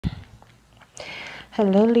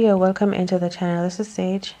Hello Leo, welcome into the channel. This is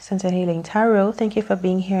Sage, Sunset Healing Tarot. Thank you for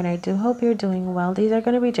being here and I do hope you're doing well. These are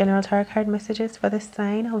going to be general tarot card messages for the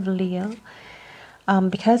sign of Leo.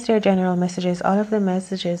 Because they're general messages, all of the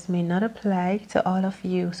messages may not apply to all of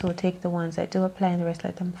you. So take the ones that do apply and the rest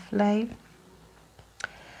let them fly.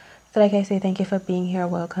 So like I say, thank you for being here.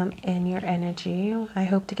 Welcome in your energy. I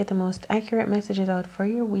hope to get the most accurate messages out for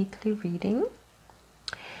your weekly reading.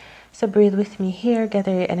 So breathe with me here,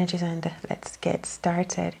 gather your energies and let's get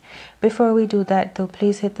started. Before we do that though,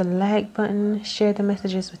 please hit the like button, share the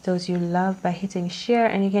messages with those you love by hitting share,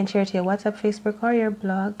 and you can share to your WhatsApp, Facebook or your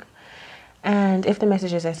blog. And if the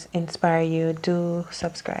messages inspire you, do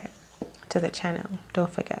subscribe to the channel. Don't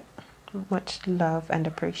forget. Much love and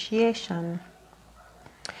appreciation.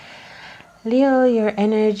 Leo, your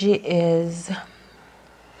energy is,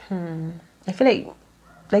 I feel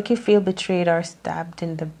like you feel betrayed or stabbed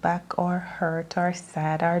in the back or hurt or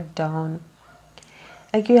sad or down.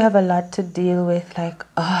 Like you have a lot to deal with, like,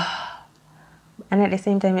 and at the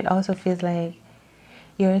same time it also feels like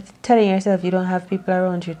you're telling yourself you don't have people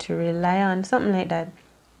around you to rely on, something like that.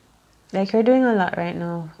 Like you're doing a lot right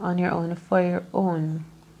now on your own, for your own.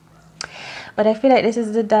 But I feel like this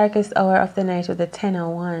is the darkest hour of the night with the 10 of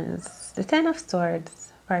Wands, the 10 of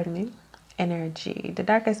Swords, pardon me, energy, the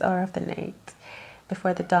darkest hour of the night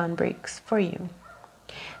before the dawn breaks for you.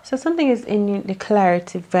 So something is in the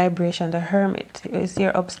clarity vibration. The Hermit is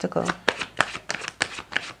your obstacle.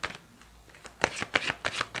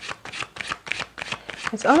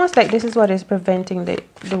 It's almost like this is what is preventing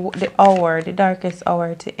the hour, the darkest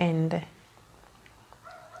hour to end.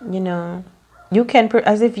 You know, you can,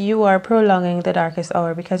 as if you are prolonging the darkest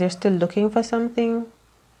hour because you're still looking for something.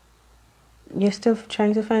 You're still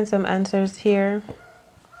trying to find some answers here.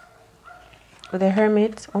 With the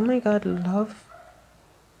Hermit, oh my God, love.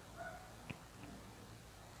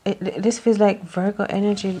 This feels like Virgo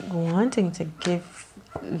energy wanting to give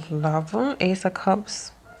love. Ace of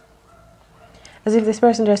Cups. As if this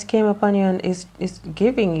person just came upon you and is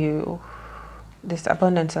giving you this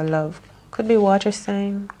abundance of love. Could be water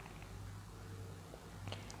sign.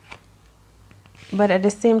 But at the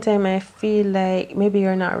same time, I feel like maybe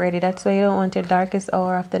you're not ready. That's why you don't want your darkest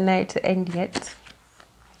hour of the night to end yet.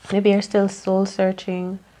 Maybe you're still soul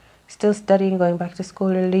searching, still studying, going back to school,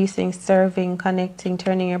 releasing, serving, connecting,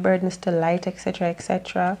 turning your burdens to light, etc.,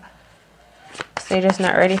 etc. So you're just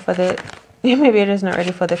not ready for maybe you're just not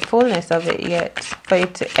ready for the fullness of it yet, for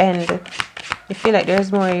it to end. You feel like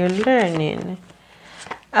there's more you're learning.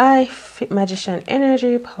 Magician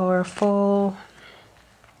energy, powerful.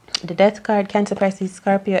 The Death card, Cancer, Pisces,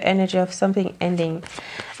 Scorpio, energy of something ending.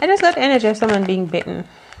 I just got the energy of someone being bitten.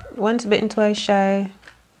 Once bitten, twice shy.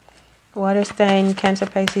 Water sign, Cancer,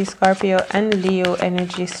 Pisces, Scorpio, and Leo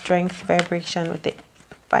energy, strength, vibration with the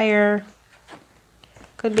fire.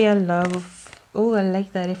 Could be a love. Oh, I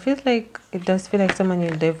like that. It feels like, it does feel like someone you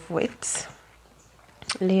live with.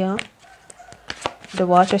 Leo. The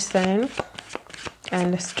water sign.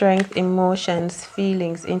 And the strength, emotions,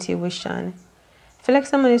 feelings, intuition. I feel like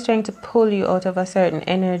someone is trying to pull you out of a certain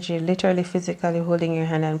energy, literally, physically holding your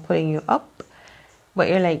hand and pulling you up. But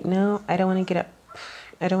you're like, no, I don't want to get up.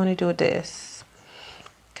 I don't want to do this.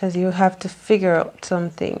 Because you have to figure out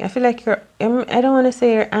something. I feel like I don't want to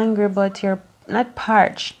say you're angry, but you're not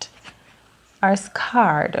parched. Or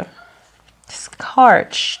scarred.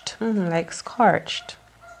 Scorched. Like scorched.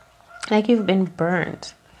 Like you've been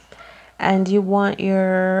burnt. And you want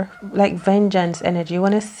your, like, vengeance energy. You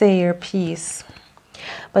want to say your piece.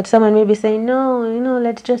 But someone may be saying, no,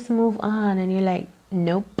 let's just move on. And you're like,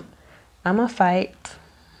 nope, I'm going to fight.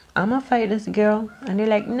 I'm going to fight this girl. And you're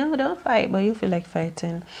like, no, don't fight. But you feel like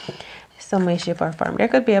fighting some way, shape, or form. There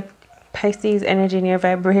could be a Pisces energy in your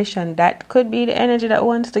vibration. That could be the energy that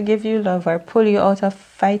wants to give you love or pull you out of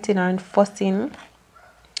fighting or fussing.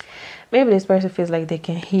 Maybe this person feels like they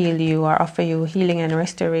can heal you or offer you healing and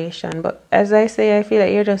restoration. But as I say, I feel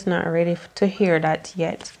like you're just not ready to hear that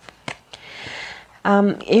yet.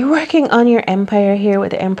 You're working on your empire here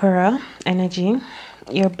with the Emperor energy.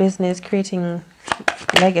 Your business, creating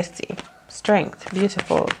legacy, strength,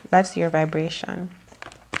 beautiful. That's your vibration.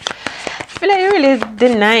 I feel like you're really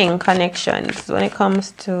denying connections when it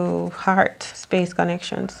comes to heart space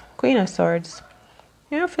connections. Queen of Swords.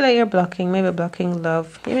 You don't feel like you're blocking, maybe blocking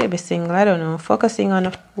love. You may be single, I don't know. Focusing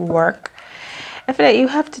on work. I feel like you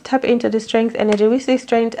have to tap into the strength energy. We see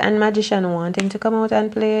strength and magician wanting to come out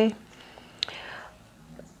and play.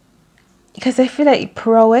 Because I feel like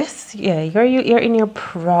prowess, yeah, you're in your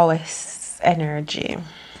prowess energy.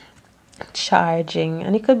 Charging.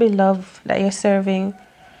 And it could be love that you're serving.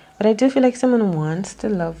 But I do feel like someone wants to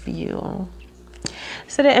love you.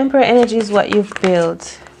 So the Emperor energy is what you've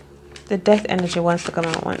built. The Death energy wants to come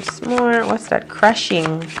out once more. What's that? Crashing.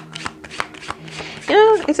 You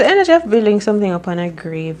know, it's the energy of building something upon a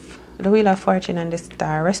grave. The Wheel of Fortune and the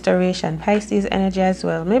Star. Restoration. Pisces energy as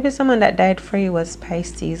well. Maybe someone that died for you was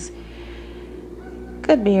Pisces.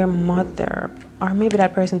 Could be your mother. Or maybe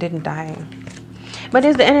that person didn't die. But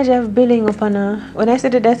it's the energy of building upon a... When I say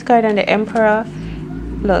the Death card and the Emperor,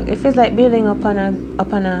 look, it feels like building upon a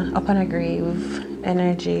grave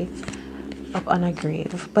energy. Up on a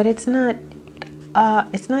grave. But it's not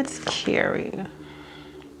scary.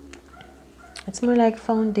 It's more like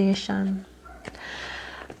foundation.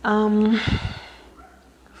 I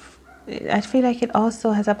feel like it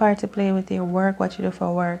also has a part to play with your work, what you do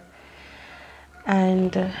for work,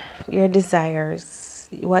 and your desires,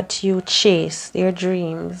 what you chase, your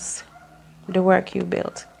dreams, the work you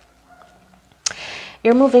built.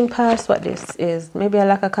 You're moving past what this is. Maybe a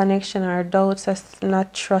lack of connection or doubts,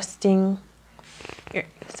 not trusting.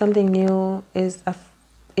 Something new is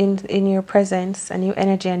in your presence, a new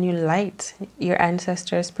energy, a new light. Your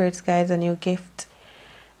ancestors, spirits, guides, a new gift,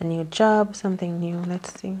 a new job, something new.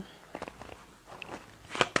 Let's see.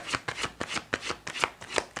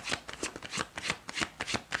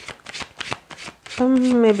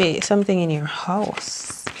 Maybe something in your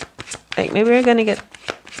house. Like maybe you're gonna get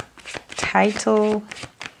title.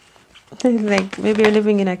 Like maybe you're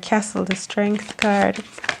living in a castle, the Strength card.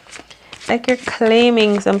 Like you're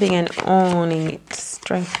claiming something and owning it.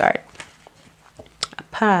 Strength card. A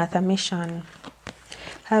path, a mission.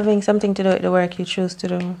 Having something to do with the work you choose to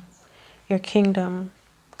do. Your kingdom.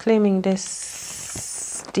 Claiming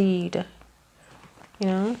this deed. You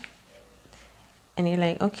know? And you're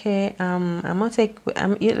like, okay, I'm gonna take,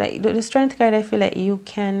 you like the Strength card. I feel like you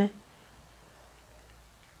can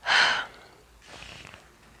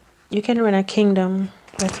run a kingdom.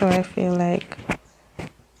 That's what I feel like.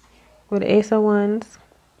 With the Ace of Wands,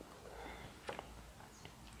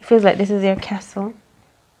 it feels like this is your castle.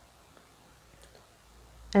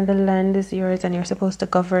 And the land is yours and you're supposed to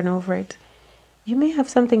govern over it. You may have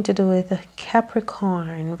something to do with a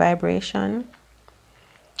Capricorn vibration.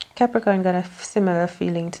 Capricorn got a similar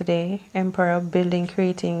feeling today. Emperor, building,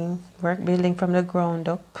 creating, work, building from the ground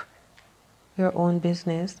up. Your own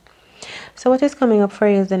business. So what is coming up for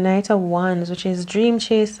you is the Knight of Wands, which is dream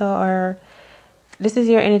chaser, or this is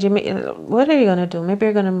your energy. What are you going to do? Maybe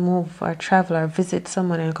you're going to move or travel or visit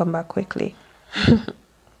someone and come back quickly.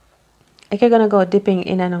 Like you're going to go dipping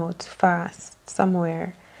in and out fast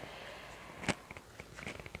somewhere.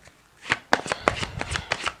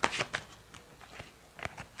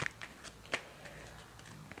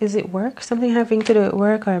 Is it work? Something having to do with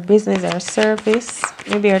work or business or service?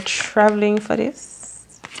 Maybe you're traveling for this.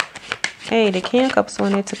 Hey, the King of Cups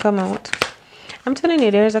wanted to come out. I'm telling you,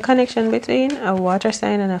 there's a connection between a water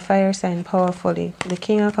sign and a fire sign powerfully. The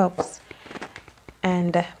King of Cups.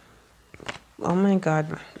 And, oh my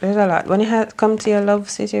God, there's a lot. When it comes to your love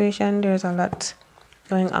situation, there's a lot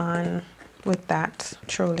going on with that,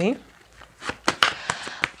 truly.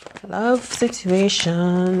 Love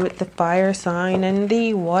situation with the fire sign and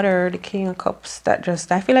the water, the King of Cups.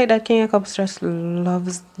 I feel like that King of Cups just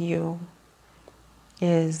loves you.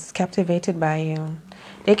 Is captivated by you.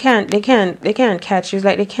 They can't catch you. It's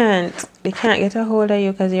like they can't get a hold of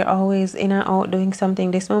you because you're always in and out doing something.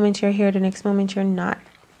 This moment you're here, the next moment you're not.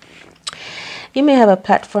 You may have a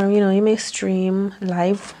platform, you may stream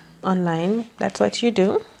live online. That's what you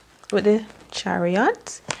do with the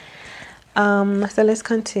Chariot. So let's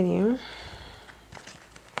continue.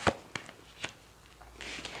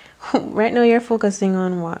 Right now you're focusing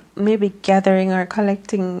on what? Maybe gathering or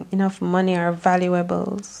collecting enough money or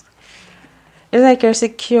valuables. It's like you're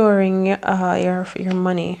securing your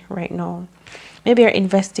money right now. Maybe you're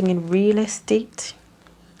investing in real estate,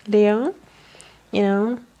 Leo.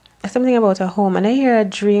 Something about a home. And I hear a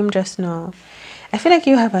dream just now. I feel like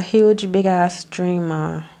you have a huge, big-ass dream.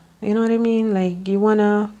 You know what I mean? Like you want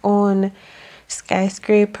to own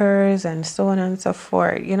skyscrapers and so on and so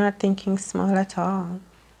forth. You're not thinking small at all.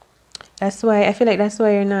 That's why I feel like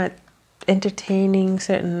you're not entertaining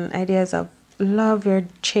certain ideas of love. You're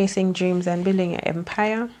chasing dreams and building an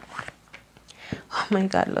empire. Oh my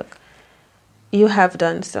God, look. You have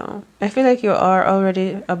done so. I feel like you are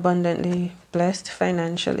already abundantly blessed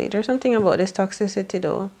financially. There's something about this toxicity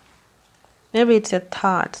though. Maybe it's your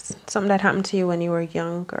thoughts. Something that happened to you when you were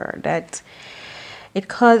younger. That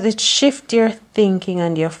it shifts your thinking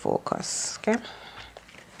and your focus. Okay?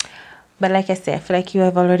 But like I say, I feel like you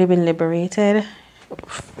have already been liberated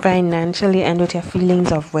financially and with your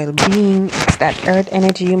feelings of well-being. It's that earth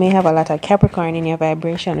energy. You may have a lot of Capricorn in your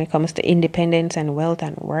vibration when it comes to independence and wealth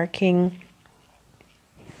and working.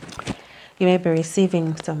 You may be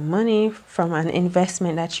receiving some money from an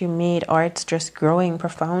investment that you made, or it's just growing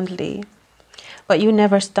profoundly. But you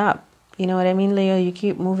never stop. You know what I mean, Leo? You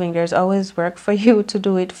keep moving. There's always work for you to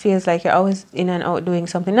do. It feels like you're always in and out doing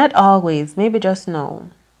something. Not always. Maybe just now.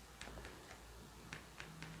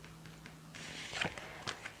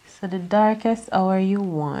 So the darkest hour you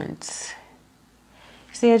want.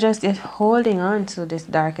 So you're just holding on to this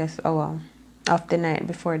darkest hour of the night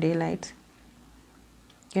before daylight.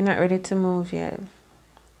 You're not ready to move yet.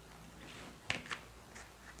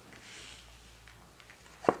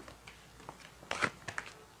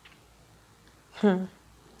 I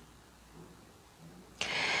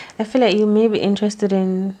feel like you may be interested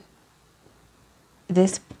in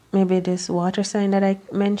this, maybe this water sign that I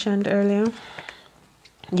mentioned earlier.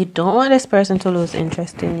 You don't want this person to lose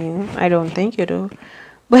interest in you. I don't think you do.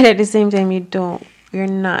 But at the same time, you're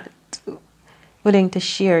not willing to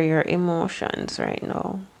share your emotions right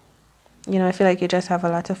now. You know, I feel like you just have a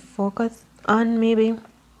lot to focus on, maybe,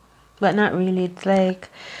 but not really. It's like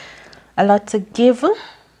a lot to give.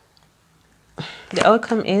 The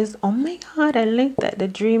outcome is, oh my God, I like that. The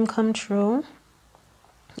dream come true.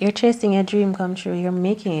 You're chasing a dream come true. You're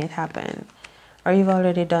making it happen. Or you've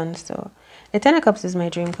already done so. The Ten of Cups is my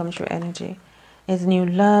dream come true energy. It's new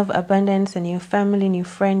love, abundance, a new family, new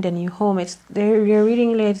friend, a new home. Your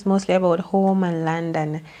reading is mostly about home and land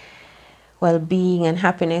and well-being and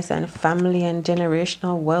happiness and family and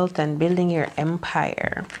generational wealth and building your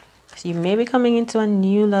empire. So you may be coming into a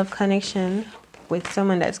new love connection with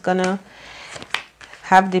someone that's gonna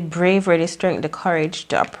have the bravery, the strength, the courage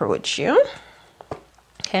to approach you.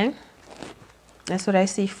 Okay, that's what I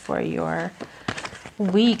see for your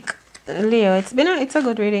week, Leo. It's a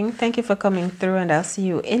good reading. Thank you for coming through, and I'll see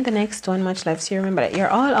you in the next one. Much love to you. Remember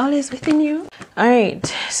that all is within you. All right,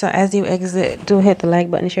 so as you exit, do hit the like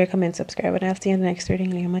button, share, comment, subscribe, and I'll see you in the next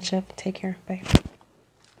reading, Leo. Much love. Take care. Bye.